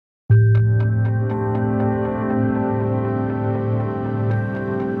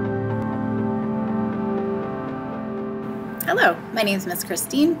Hello, my name is Miss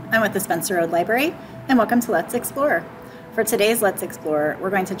Christine. I'm with the Spencer Road Library, and welcome to Let's Explore. For today's Let's Explore, we're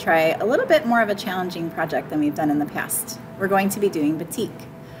going to try a little bit more of a challenging project than we've done in the past. We're going to be doing batik.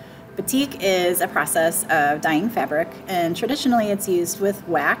 Batik is a process of dyeing fabric, and traditionally it's used with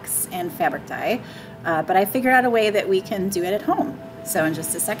wax and fabric dye, but I figured out a way that we can do it at home. So in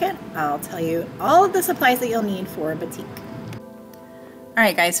just a second, I'll tell you all of the supplies that you'll need for batik.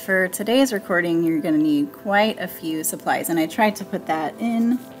 Alright guys, for today's recording you're going to need quite a few supplies, and I tried to put that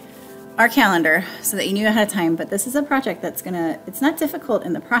in our calendar so that you knew ahead of time, but this is a project that's it's not difficult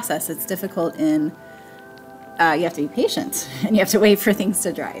in the process, it's difficult in, you have to be patient and you have to wait for things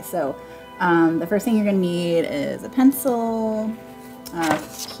to dry. So the first thing you're going to need is a pencil, a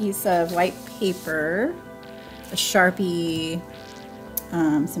piece of white paper, a Sharpie,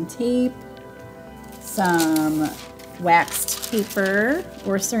 some tape, some waxed paper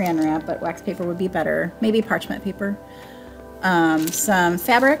or saran wrap, but waxed paper would be better, maybe parchment paper, some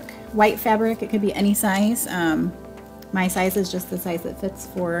fabric, white fabric, it could be any size. My size is just the size that fits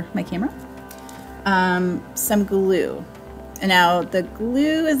for my camera. Some glue. And now the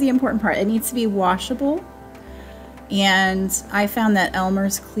glue is the important part. It needs to be washable, and I found that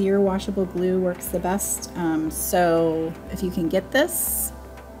Elmer's clear washable glue works the best. So if you can get this,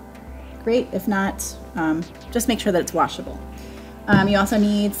 great. If not, just make sure that it's washable. You also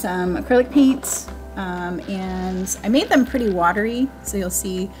need some acrylic paint, and I made them pretty watery, so you'll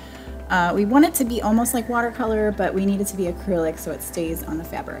see we want it to be almost like watercolor, but we need it to be acrylic so it stays on the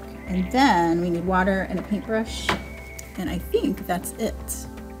fabric. And then we need water and a paintbrush, and I think that's it.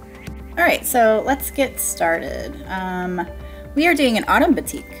 Alright, so let's get started. We are doing an autumn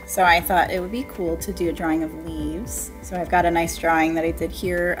batik, so I thought it would be cool to do a drawing of leaves. So I've got a nice drawing that I did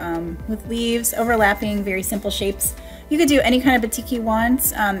here with leaves overlapping, very simple shapes. You could do any kind of batik you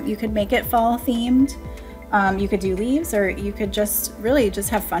want. You could make it fall themed. You could do leaves, or you could just really just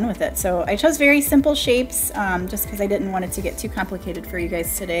have fun with it. So I chose very simple shapes just because I didn't want it to get too complicated for you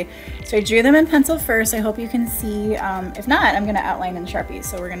guys today. So I drew them in pencil first. I hope you can see. If not, I'm going to outline in Sharpie,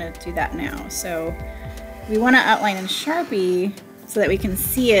 so we're going to do that now. So we want to outline in Sharpie so that we can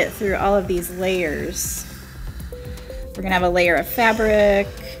see it through all of these layers. We're going to have a layer of fabric,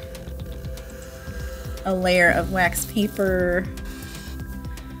 a layer of wax paper,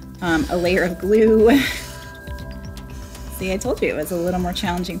 a layer of glue. See, I told you it was a little more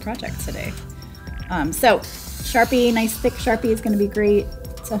challenging project today. So Sharpie, nice thick Sharpie is going to be great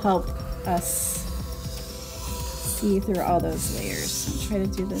to help us see through all those layers. I'll try to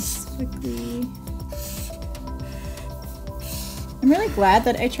do this quickly. I'm really glad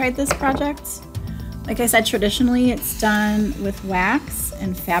that I tried this project. Like I said, traditionally it's done with wax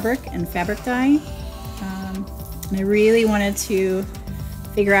and fabric dye. And I really wanted to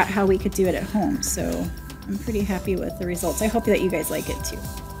figure out how we could do it at home. So I'm pretty happy with the results. I hope that you guys like it too.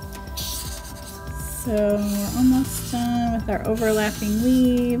 So we're almost done with our overlapping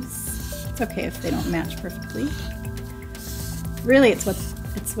leaves. It's okay if they don't match perfectly. Really, it's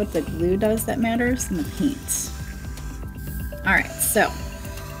what the glue does that matters, and the paint. All right, so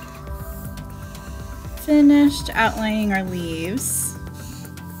finished outlining our leaves.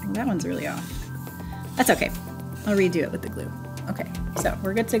 Oh, that one's really off. That's okay. I'll redo it with the glue. Okay, so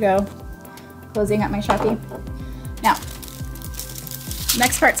we're good to go. Closing up my Sharpie. Now,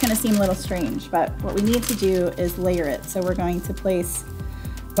 next part's going to seem a little strange, but what we need to do is layer it. So we're going to place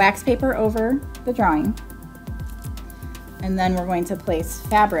wax paper over the drawing, and then we're going to place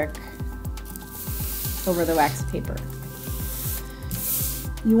fabric over the wax paper.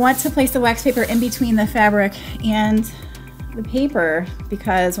 You want to place the wax paper in between the fabric and the paper,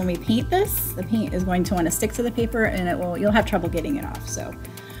 because when we paint this, the paint is going to want to stick to the paper, and you'll have trouble getting it off. So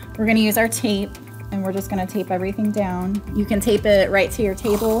we're going to use our tape, and we're just going to tape everything down. You can tape it right to your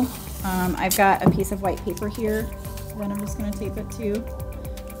table. I've got a piece of white paper here that I'm just going to tape it to.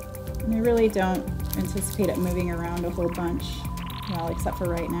 And I really don't anticipate it moving around a whole bunch, well, except for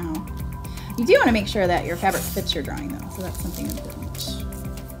right now. You do want to make sure that your fabric fits your drawing though, so that's something important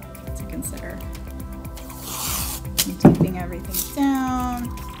to consider. I'm taping everything down.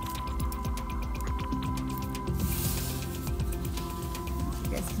 You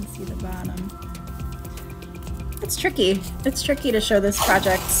guys can see the bottom. It's tricky. It's tricky to show this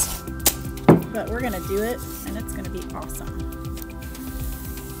project, but we're gonna do it, and it's gonna be awesome.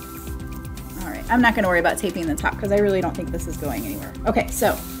 All right, I'm not gonna worry about taping the top because I really don't think this is going anywhere. Okay,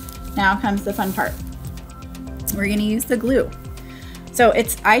 so now comes the fun part. We're gonna use the glue. So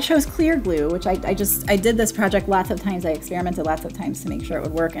I chose clear glue, which I did this project lots of times. I experimented lots of times to make sure it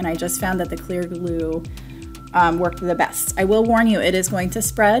would work, and I just found that the clear glue work the best. I will warn you, it is going to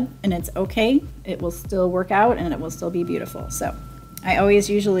spread and it's okay. It will still work out and it will still be beautiful. So I always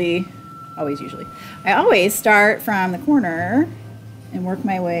start from the corner and work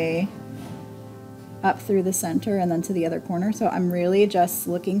my way up through the center and then to the other corner. So I'm really just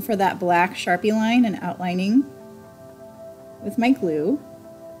looking for that black Sharpie line and outlining with my glue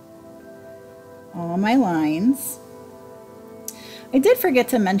all my lines. I did forget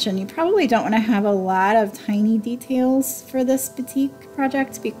to mention, you probably don't want to have a lot of tiny details for this batik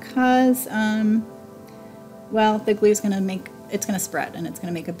project because, well, the glue is going to spread and it's going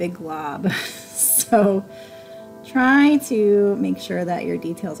to make a big glob. So try to make sure that your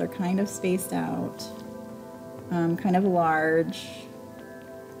details are kind of spaced out, kind of large,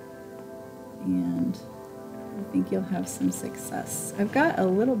 and I think you'll have some success. I've got a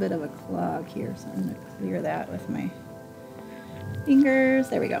little bit of a clog here, so I'm going to clear that with my fingers.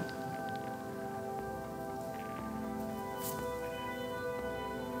 There we go.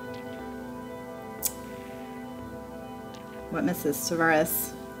 What Mrs.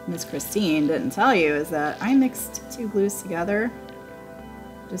 Tavares, Miss Christine, didn't tell you is that I mixed two glues together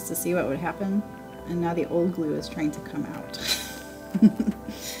just to see what would happen, and now the old glue is trying to come out.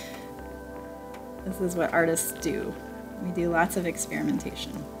 This is what artists do. We do lots of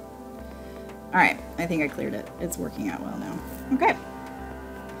experimentation. All right, I think I cleared it. It's working out well now. Okay.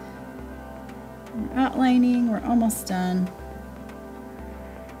 We're outlining, we're almost done.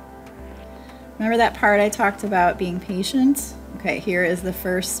 Remember that part I talked about being patient? Okay, here is the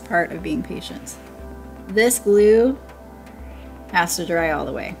first part of being patient. This glue has to dry all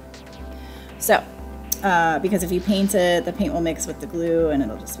the way. So, because if you paint it, the paint will mix with the glue and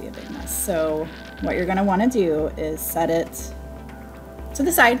it'll just be a big mess. So what you're gonna wanna do is set it to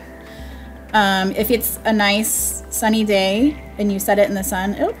the side. If it's a nice sunny day and you set it in the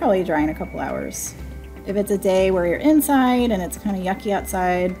sun, it'll probably dry in a couple hours. If it's a day where you're inside and it's kind of yucky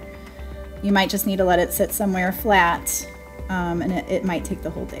outside, you might just need to let it sit somewhere flat, and it might take the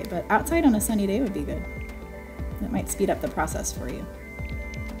whole day. But outside on a sunny day would be good. It might speed up the process for you.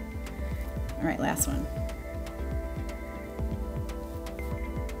 All right, last one.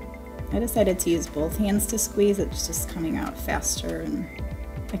 I decided to use both hands to squeeze. It's just coming out faster and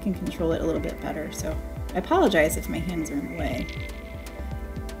I can control it a little bit better. So I apologize if my hands are in the way.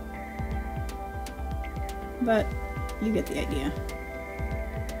 But you get the idea.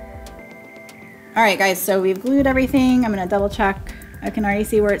 All right, guys, so we've glued everything. I'm gonna double check. I can already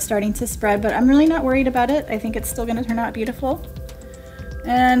see where it's starting to spread, but I'm really not worried about it. I think it's still gonna turn out beautiful.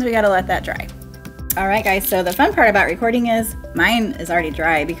 And we gotta let that dry. All right, guys, so the fun part about recording is mine is already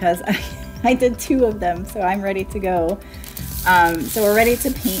dry because I did 2 of them, so I'm ready to go. So we're ready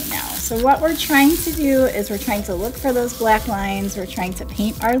to paint now. So what we're trying to do is we're trying to look for those black lines. We're trying to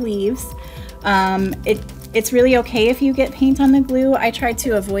paint our leaves. It's really okay if you get paint on the glue. I try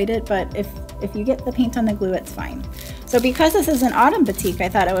to avoid it, but if you get the paint on the glue, it's fine. So because this is an autumn batik, I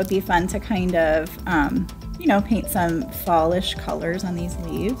thought it would be fun to kind of, you know, paint some fallish colors on these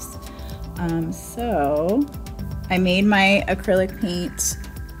leaves. So I made my acrylic paint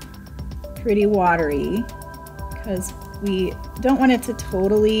pretty watery because we don't want it to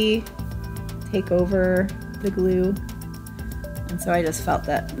totally take over the glue. And so I just felt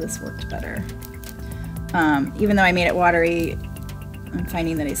that this worked better. Even though I made it watery, I'm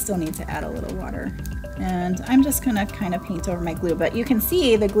finding that I still need to add a little water. And I'm just gonna kind of paint over my glue, but you can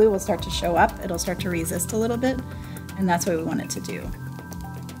see the glue will start to show up. It'll start to resist a little bit, and that's what we want it to do.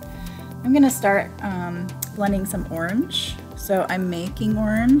 I'm gonna start blending some orange. So I'm making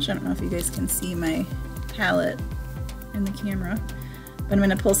orange. I don't know if you guys can see my palette in the camera, but I'm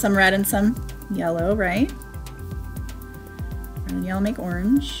gonna pull some red and some yellow, right? Red and yellow make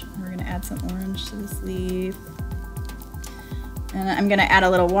orange. We're gonna add some orange to this leaf. And I'm gonna add a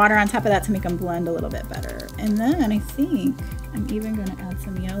little water on top of that to make them blend a little bit better. And then I think I'm even gonna add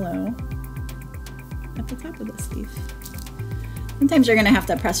some yellow at the top of this leaf. Sometimes you're gonna have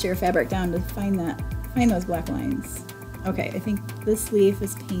to press your fabric down to find those black lines. Okay, I think this leaf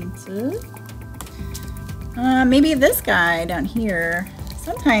is painted. Maybe this guy down here.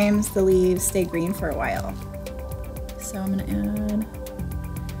 Sometimes the leaves stay green for a while. So I'm gonna add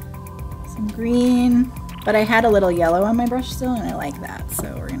some green, but I had a little yellow on my brush still and I like that.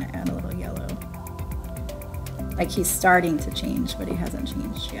 So we're gonna add a little yellow. Like he's starting to change, but he hasn't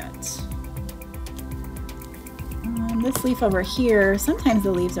changed yet. This leaf over here, sometimes the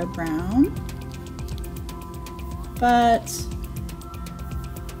leaves are brown, but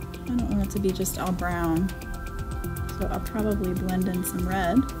I don't want it to be just all brown. So I'll probably blend in some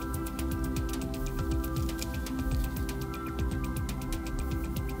red.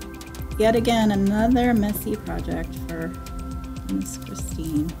 Yet again, another messy project for Miss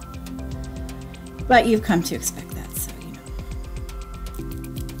Christine. But you've come to expect that, so you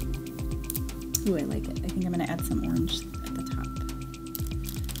know. Ooh, I like it. I think I'm going to add some orange at the top.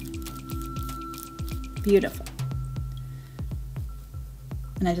 Beautiful.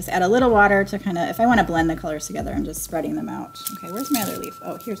 And I just add a little water to kind of, if I want to blend the colors together, I'm just spreading them out. Okay, where's my other leaf?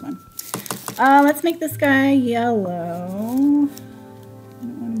 Oh, here's one. Let's make this guy yellow. I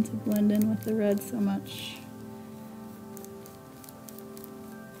don't want him to blend in with the red so much.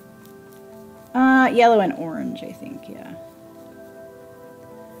 Yellow and orange, I think, yeah.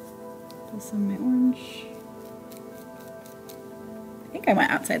 Do some of my orange. I think I went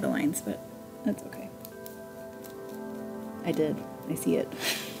outside the lines, but that's okay. I did. I see it.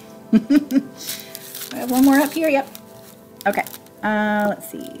 I have one more up here. Yep. Okay. Let's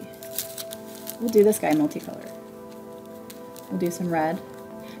see. We'll do this guy multicolor. We'll do some red.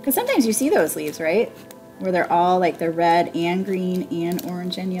 Because sometimes you see those leaves, right? Where they're all like the red and green and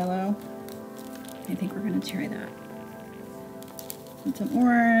orange and yellow. I think we're going to try that. And some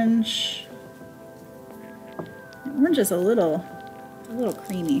orange. The orange is a little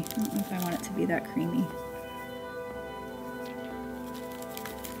creamy. I don't know if I want it to be that creamy.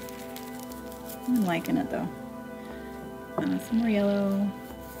 I'm liking it though. Some more yellow.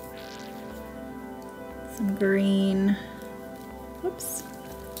 Some green. Whoops.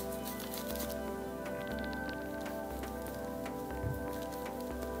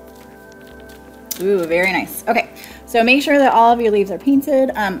 Ooh, very nice. Okay, so make sure that all of your leaves are painted.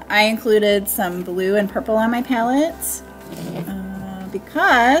 I included some blue and purple on my palette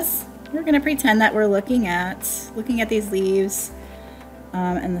because we're going to pretend that we're looking at these leaves,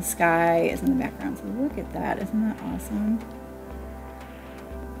 and the sky is in the background. So look at that. Isn't that awesome?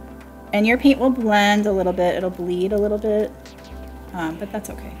 And your paint will blend a little bit. It'll bleed a little bit, but that's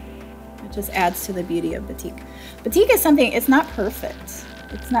okay. It just adds to the beauty of batik. Batik is something, it's not perfect.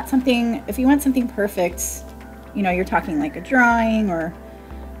 It's not something, if you want something perfect, you know, you're talking like a drawing, or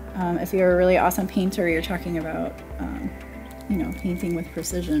if you're a really awesome painter, you're talking about, you know, painting with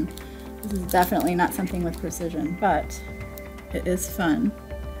precision. This is definitely not something with precision, but it is fun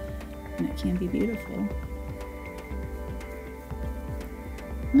and it can be beautiful.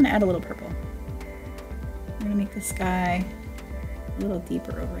 I'm going to add a little purple. I'm going to make the sky a little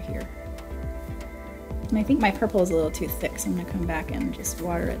deeper over here. And I think my purple is a little too thick, so I'm going to come back and just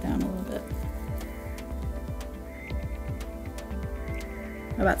water it down a little bit.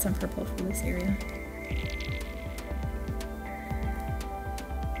 How about some purple for this area?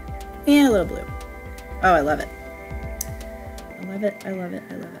 And a little blue. Oh, I love it. I love it, I love it,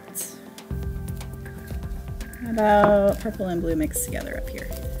 I love it. How about purple and blue mixed together up here?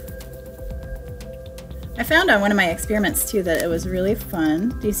 I found on one of my experiments too that it was really fun.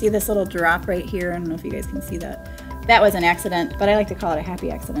 Do you see this little drop right here? I don't know if you guys can see that. That was an accident, but I like to call it a happy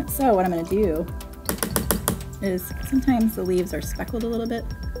accident. So what I'm going to do is, sometimes the leaves are speckled a little bit.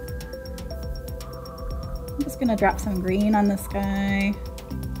 I'm just going to drop some green on this guy.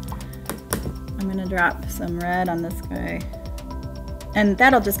 I'm going to drop some red on this guy. And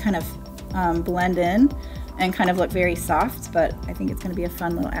that'll just kind of blend in and kind of look very soft, but I think it's going to be a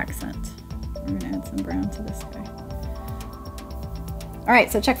fun little accent. We're going to add some brown to this guy. All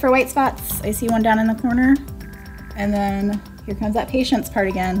right, so check for white spots. I see one down in the corner. And then here comes that patience part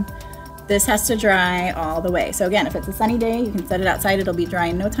again. This has to dry all the way. So again, if it's a sunny day, you can set it outside. It'll be dry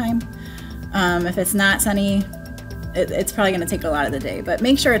in no time. If it's not sunny, it's probably going to take a lot of the day. But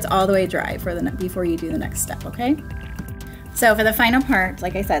make sure it's all the way dry before you do the next step, okay? So for the final part,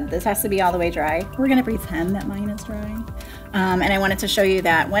 like I said, this has to be all the way dry. We're going to pretend that mine is dry. And I wanted to show you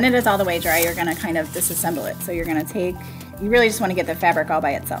that when it is all the way dry, you're going to kind of disassemble it. So you're going to take, you really just want to get the fabric all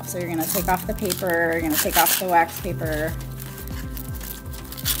by itself. So you're going to take off the paper, you're going to take off the wax paper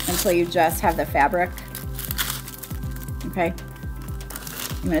until you just have the fabric. Okay?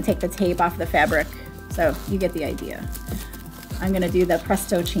 You're going to take the tape off the fabric. So you get the idea. I'm going to do the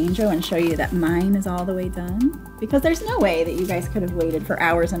Presto Changeo and show you that mine is all the way done, because there's no way that you guys could have waited for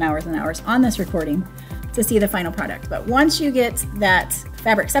hours and hours and hours on this recording to see the final product. But once you get that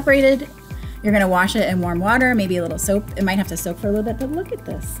fabric separated, you're going to wash it in warm water, maybe a little soap. It might have to soak for a little bit, but look at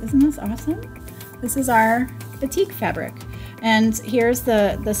this. Isn't this awesome? This is our batik fabric. And here's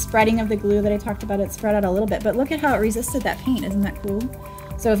the spreading of the glue that I talked about. It spread out a little bit, but look at how it resisted that paint. Isn't that cool?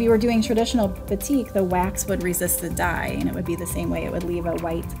 So if you were doing traditional batik, the wax would resist the dye, and it would be the same way. It would leave a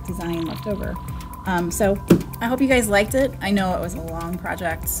white design left over. So I hope you guys liked it. I know it was a long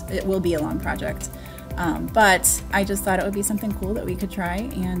project. It will be a long project. But I just thought it would be something cool that we could try.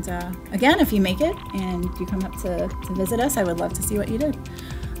 And again, if you make it and you come up to visit us, I would love to see what you did.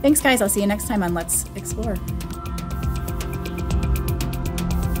 Thanks, guys. I'll see you next time on Let's Explore.